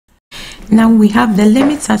Now we have the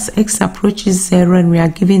limit as x approaches 0, and we are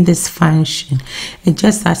given this function. And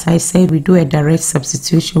just as I said, we do a direct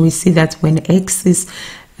substitution. We see that when x is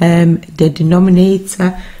the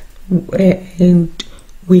denominator and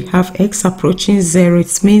we have x approaching 0,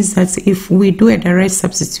 it means that if we do a direct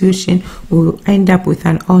substitution, we will end up with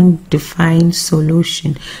an undefined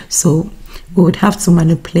solution. So we would have to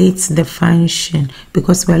manipulate the function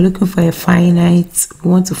because we are looking for a finite, we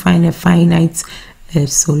want to find a finite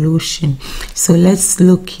solution. So let's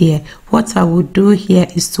look here. What I would do here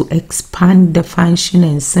is to expand the function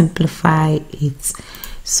and simplify it.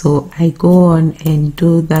 So I go on and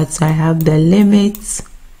do that. I have the limit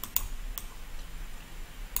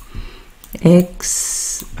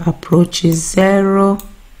x approaches 0.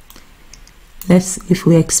 If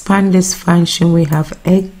we expand this function, we have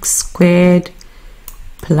x squared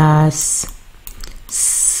plus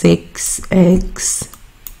 6x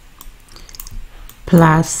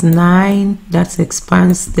plus 9. That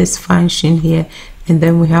expands this function here, and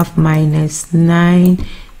then we have minus 9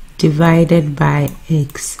 divided by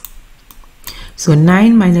x. So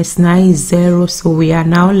 9 minus 9 is 0, so we are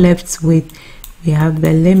now left with, we have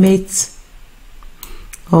the limit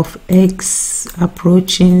of x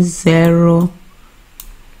approaching 0,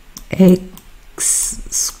 x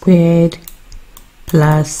squared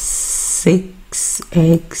plus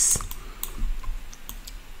 6x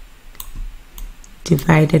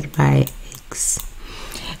divided by x.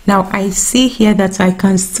 Now I see here that I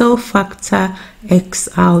can still factor x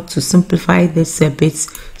out to simplify this a bit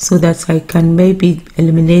so that I can maybe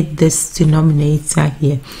eliminate this denominator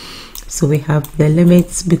here. So we have the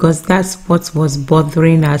limits because that's what was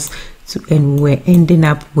bothering us, and we're ending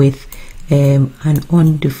up with an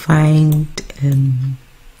undefined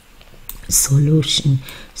solution.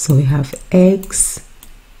 So we have x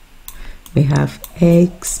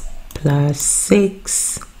plus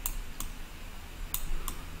 6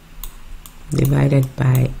 divided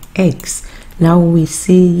by x. Now we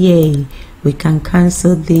see, yay, we can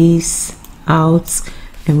cancel these out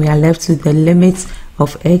and we are left with the limit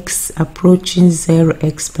of x approaching 0,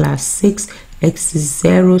 x plus 6. X is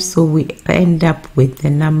 0, so we end up with the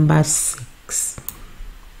number 6.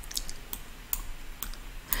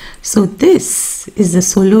 So this is the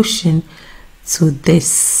solution to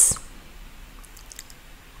this.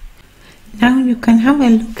 Now you can have a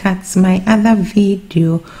look at my other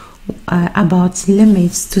video about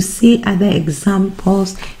limits to see other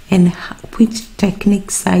examples and which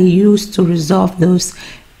techniques I use to resolve those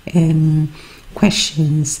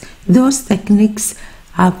questions. Those techniques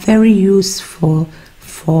are very useful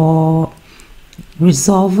for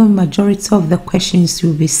resolving majority of the questions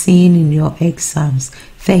you'll be seeing in your exams.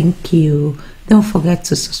 Thank you. Don't forget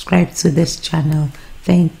to subscribe to this channel.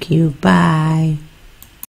 Thank you. Bye.